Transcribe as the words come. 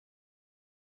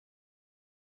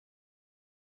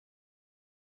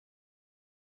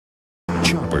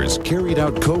choppers carried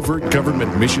out covert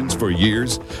government missions for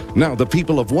years? Now the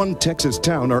people of one Texas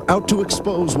town are out to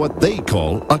expose what they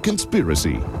call a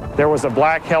conspiracy. There was a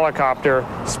black helicopter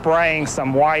spraying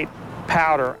some white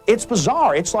powder. It's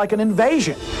bizarre. It's like an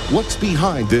invasion. What's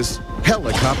behind this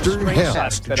helicopter hell?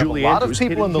 A lot of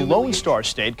people in the Lone Star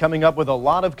State coming up with a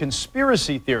lot of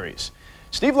conspiracy theories.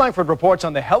 Steve Langford reports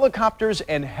on the helicopters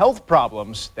and health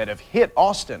problems that have hit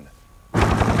Austin.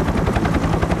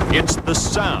 It's the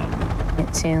sound.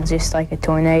 It sounds just like a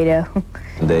tornado.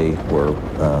 They were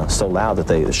so loud that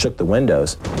they shook the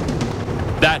windows.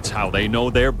 That's how they know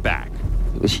they're back.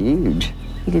 It was huge.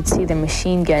 You could see the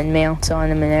machine gun mounts on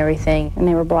them and everything. And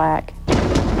they were black.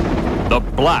 The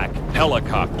black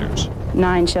helicopters.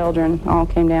 9 children all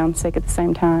came down sick at the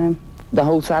same time. The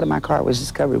whole side of my car was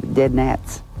just covered with dead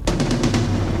gnats.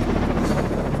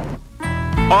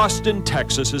 Austin,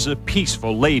 Texas is a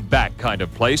peaceful, laid-back kind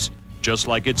of place, just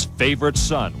like its favorite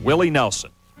son, Willie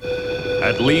Nelson.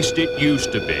 At least it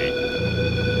used to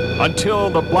be. Until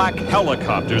the black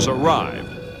helicopters arrived.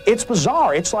 It's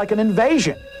bizarre. It's like an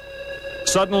invasion.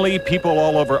 Suddenly, people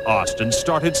all over Austin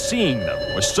started seeing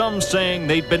them, with some saying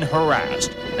they'd been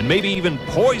harassed and maybe even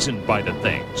poisoned by the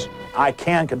things. I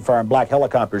can confirm black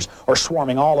helicopters are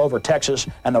swarming all over Texas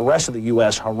and the rest of the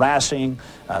U.S., harassing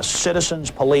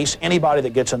citizens, police, anybody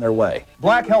that gets in their way.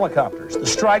 Black helicopters, the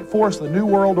strike force of the New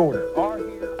World Order.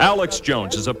 Alex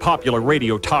Jones is a popular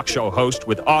radio talk show host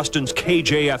with Austin's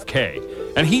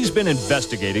KJFK, and he's been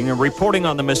investigating and reporting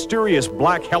on the mysterious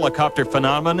black helicopter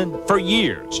phenomenon for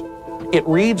years. It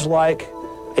reads like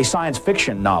a science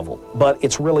fiction novel, but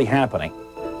it's really happening.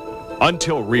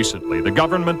 Until recently, the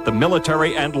government, the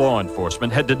military, and law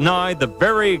enforcement had denied the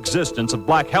very existence of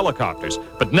black helicopters.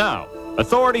 But now,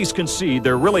 authorities concede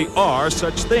there really are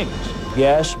such things.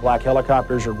 Yes, black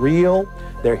helicopters are real.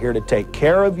 They're here to take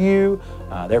care of you.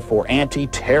 They're for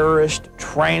anti-terrorist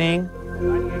training.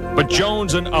 But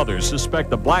Jones and others suspect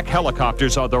the black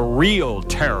helicopters are the real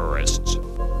terrorists.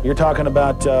 You're talking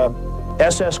about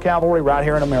SS Cavalry right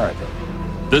here in America.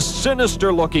 The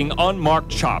sinister-looking unmarked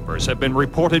choppers have been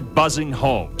reported buzzing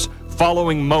homes,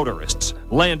 following motorists,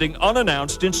 landing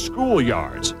unannounced in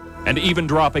schoolyards, and even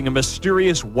dropping a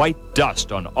mysterious white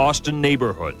dust on Austin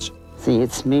neighborhoods. See,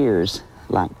 it smears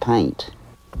like paint.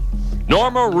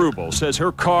 Norma Rubel says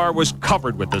her car was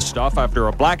covered with the stuff after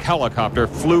a black helicopter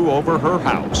flew over her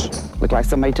house. Looked like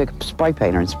somebody took a spray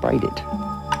painter and sprayed it.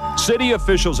 City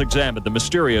officials examined the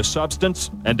mysterious substance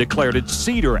and declared it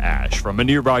cedar ash from a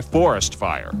nearby forest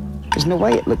fire. There's no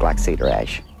way it looked like cedar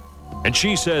ash. And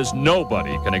she says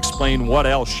nobody can explain what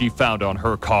else she found on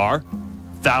her car.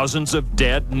 Thousands of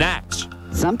dead gnats.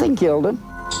 Something killed them.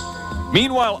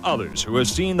 Meanwhile, others who have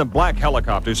seen the black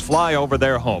helicopters fly over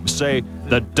their homes say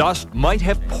the dust might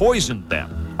have poisoned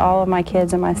them. All of my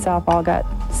kids and myself all got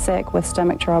sick with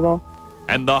stomach trouble.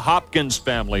 And the Hopkins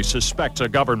family suspects a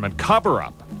government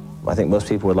cover-up. I think most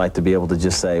people would like to be able to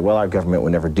just say, well, our government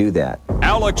would never do that.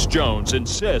 Alex Jones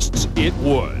insists it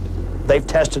would. They've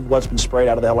tested what's been sprayed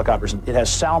out of the helicopters. It has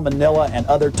salmonella and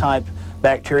other type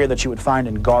bacteria that you would find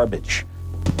in garbage.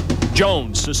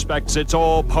 Jones suspects it's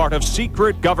all part of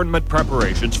secret government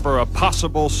preparations for a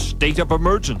possible state of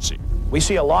emergency. We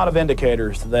see a lot of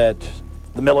indicators that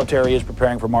the military is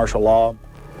preparing for martial law.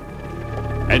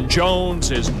 And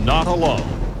Jones is not alone.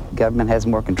 The government has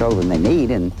more control than they need,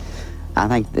 and I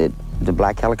think that the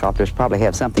black helicopters probably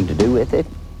have something to do with it.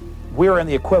 We're in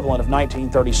the equivalent of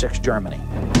 1936 Germany.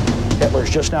 Hitler's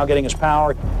just now getting his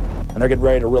power, and they're getting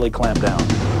ready to really clamp down.